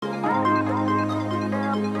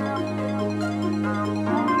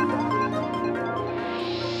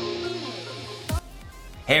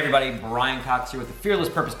Hey everybody, Brian Cox here with the Fearless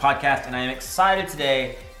Purpose Podcast, and I am excited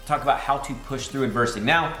today to talk about how to push through adversity.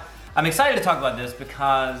 Now, I'm excited to talk about this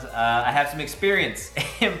because I have some experience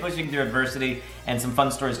in pushing through adversity and some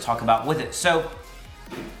fun stories to talk about with it. So,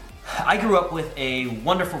 I grew up with a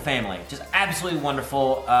wonderful family, just absolutely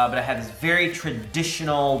wonderful, but I had this very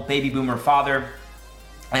traditional baby boomer father,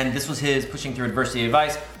 and this was his pushing through adversity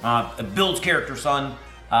advice. Builds character, son,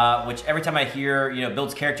 which every time I hear,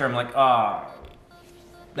 builds character, I'm like,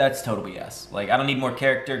 that's total BS. Like, I don't need more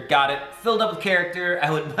character. Got it. Filled up with character.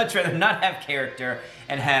 I would much rather not have character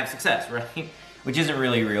and have success, right? Which isn't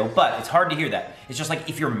really real, but it's hard to hear that. It's just like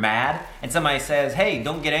if you're mad and somebody says, hey,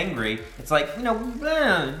 don't get angry, it's like,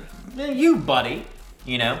 you buddy,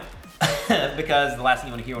 because the last thing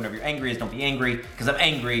you want to hear whenever you're angry is don't be angry, because I'm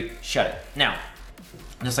angry, shut it. Now,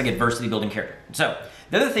 just like adversity building character. So,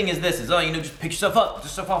 the other thing is this, just pick yourself up,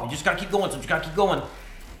 you just gotta keep going, so you just gotta keep going.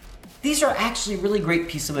 These are actually a really great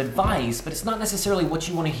piece of advice, but it's not necessarily what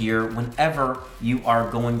you want to hear whenever you are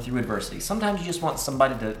going through adversity. Sometimes you just want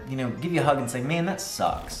somebody to, give you a hug and say, man, that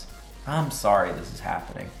sucks. I'm sorry this is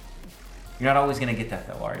happening. You're not always going to get that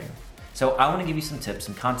though, are you? So I want to give you some tips,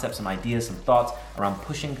 some concepts, some ideas, some thoughts around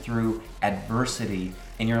pushing through adversity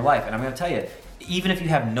in your life. And I'm going to tell you, even if you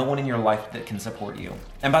have no one in your life that can support you.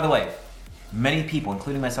 And by the way, many people,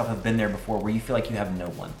 including myself, have been there before where you feel like you have no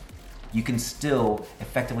one. You can still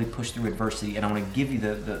effectively push through adversity, and I want to give you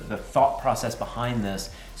the thought process behind this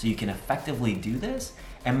so you can effectively do this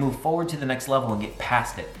and move forward to the next level and get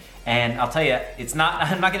past it. And I'll tell you,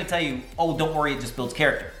 I'm not going to tell you, oh, don't worry, it just builds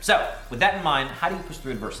character. So with that in mind, how do you push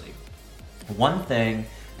through adversity? One thing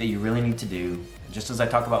that you really need to do, just as I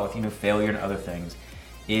talk about with failure and other things,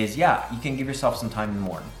 is you can give yourself some time in the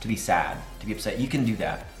morning to be sad, to be upset. You can do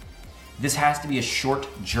that. This has to be a short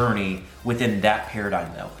journey within that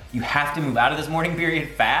paradigm though. You have to move out of this mourning period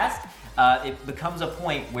fast. It becomes a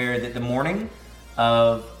point where the morning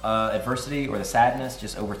of adversity or the sadness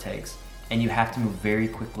just overtakes, and you have to move very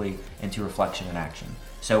quickly into reflection and action.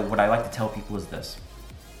 So what I like to tell people is this: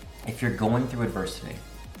 if you're going through adversity,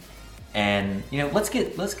 and let's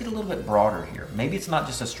get a little bit broader here. Maybe it's not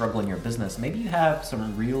just a struggle in your business. Maybe you have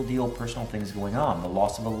some real deal personal things going on, the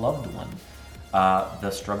loss of a loved one.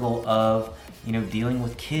 The struggle of, dealing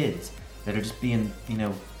with kids that are just being,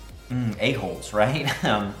 a-holes, right?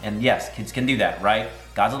 And yes, kids can do that, right?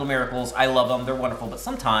 God's little miracles, I love them, they're wonderful, but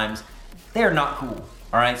sometimes they're not cool,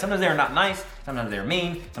 all right? Sometimes they're not nice, sometimes they're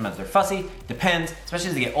mean, sometimes they're fussy, depends, especially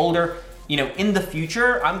as they get older. In the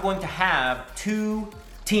future, I'm going to have 2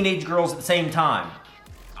 teenage girls at the same time.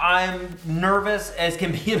 I'm nervous as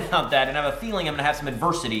can be about that, and I have a feeling I'm gonna have some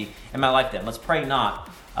adversity in my life then. Let's pray not.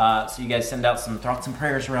 So you guys send out some thoughts and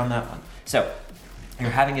prayers around that one. So, you're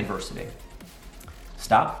having adversity.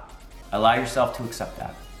 Stop. Allow yourself to accept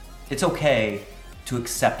that. It's okay to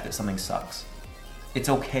accept that something sucks. It's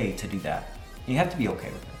okay to do that. You have to be okay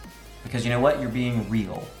with it. Because you know what? You're being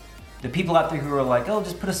real. The people out there who are like, oh,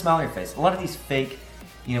 just put a smile on your face. A lot of these fake,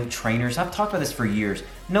 trainers, I've talked about this for years.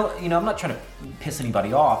 No, I'm not trying to piss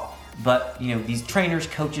anybody off, but, these trainers,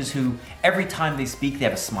 coaches who every time they speak, they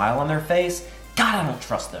have a smile on their face. God, I don't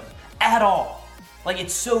trust them at all. Like,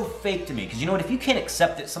 it's so fake to me. Because you know what? If you can't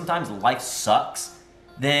accept that sometimes life sucks,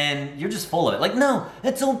 then you're just full of it. Like, no,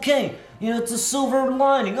 it's okay. It's a silver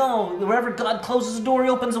lining. Oh, wherever God closes a door, he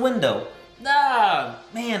opens a window.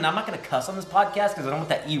 Man, I'm not going to cuss on this podcast because I don't want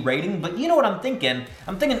that E rating. But you know what I'm thinking?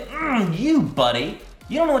 I'm thinking, you, buddy.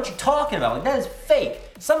 You don't know what you're talking about. Like, that is fake.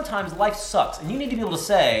 Sometimes life sucks. And you need to be able to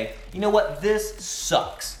say, you know what? This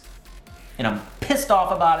sucks. And I'm pissed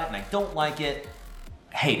off about it, and I don't like it,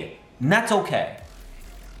 hate it. And that's okay.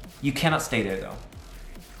 You cannot stay there though.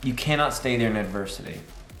 You cannot stay there in adversity.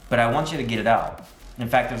 But I want you to get it out. In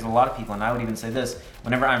fact, there's a lot of people, and I would even say this,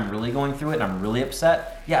 whenever I'm really going through it and I'm really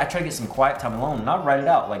upset, I try to get some quiet time alone, and I'll write it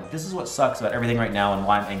out. Like, this is what sucks about everything right now and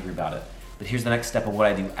why I'm angry about it. But here's the next step of what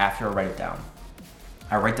I do after I write it down.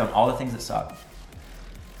 I write down all the things that suck.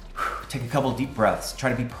 Take a couple of deep breaths, try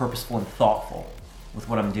to be purposeful and thoughtful with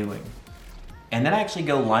what I'm doing. And then I actually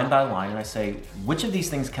go line by line and I say, which of these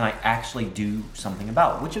things can I actually do something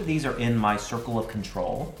about? Which of these are in my circle of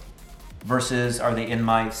control versus are they in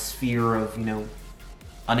my sphere of,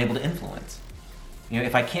 unable to influence?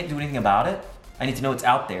 If I can't do anything about it, I need to know it's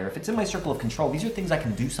out there. If it's in my circle of control, these are things I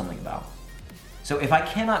can do something about. So if I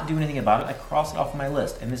cannot do anything about it, I cross it off my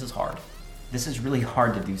list. And this is hard. This is really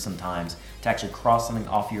hard to do sometimes, to actually cross something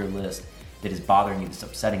off your list that is bothering you, that's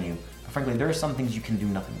upsetting you. But frankly, there are some things you can do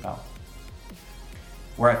nothing about.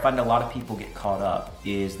 Where I find a lot of people get caught up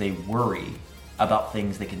is they worry about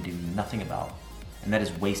things they can do nothing about. And that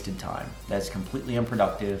is wasted time. That is completely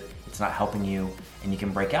unproductive. It's not helping you. And you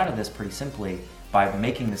can break out of this pretty simply by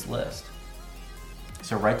making this list.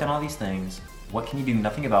 So write down all these things. What can you do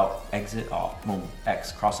nothing about? Exit off. Boom.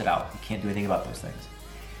 X. Cross it out. You can't do anything about those things.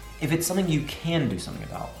 If it's something you can do something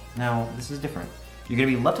about, now this is different. You're going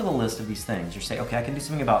to be left with a list of these things. You're saying, okay, I can do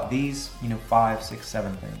something about these, 5, 6,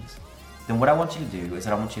 7 things. Then what I want you to do is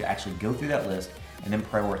that I want you to actually go through that list and then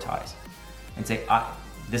prioritize and say,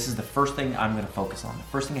 this is the first thing I'm going to focus on, the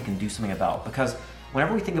first thing I can do something about. Because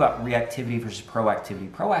whenever we think about reactivity versus proactivity,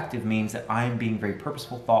 proactive means that I am being very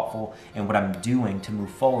purposeful, thoughtful in what I'm doing to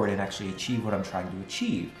move forward and actually achieve what I'm trying to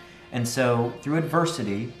achieve. And so through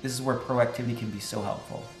adversity, this is where proactivity can be so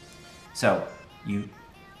helpful. So you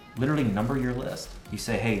literally number your list. You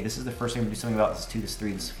say, hey, this is the first thing I'm going to do something about, this is 2, this is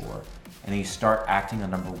 3, this is 4. And then you start acting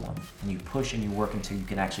on number 1. And you push and you work until you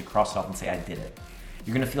can actually cross it off and say, I did it.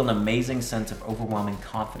 You're going to feel an amazing sense of overwhelming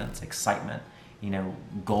confidence, excitement,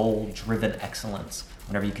 goal-driven excellence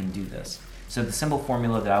whenever you can do this. So the simple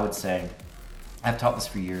formula that I would say, I've taught this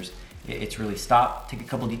for years, it's really stop, take a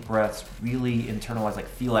couple deep breaths, really internalize,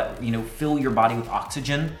 fill your body with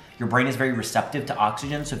oxygen. Your brain is very receptive to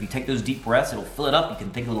oxygen, so if you take those deep breaths, it'll fill it up, you can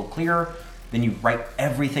think a little clearer. Then you write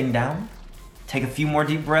everything down. Take a few more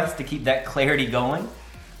deep breaths to keep that clarity going.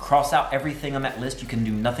 Cross out everything on that list you can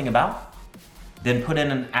do nothing about. Then put in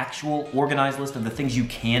an actual organized list of the things you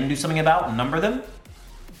can do something about and number them.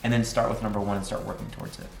 And then start with number 1 and start working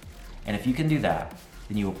towards it. And if you can do that,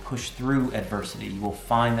 then you will push through adversity. You will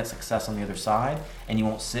find that success on the other side, and you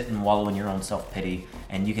won't sit and wallow in your own self-pity,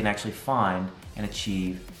 and you can actually find and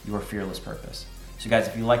achieve your fearless purpose. So guys,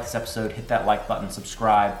 if you like this episode, hit that like button,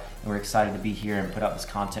 subscribe, and we're excited to be here and put out this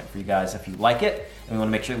content for you guys if you like it. And we want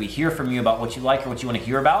to make sure that we hear from you about what you like or what you want to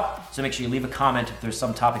hear about. So make sure you leave a comment if there's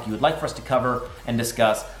some topic you would like for us to cover and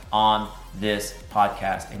discuss on this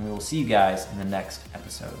podcast. And we will see you guys in the next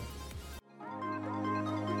episode.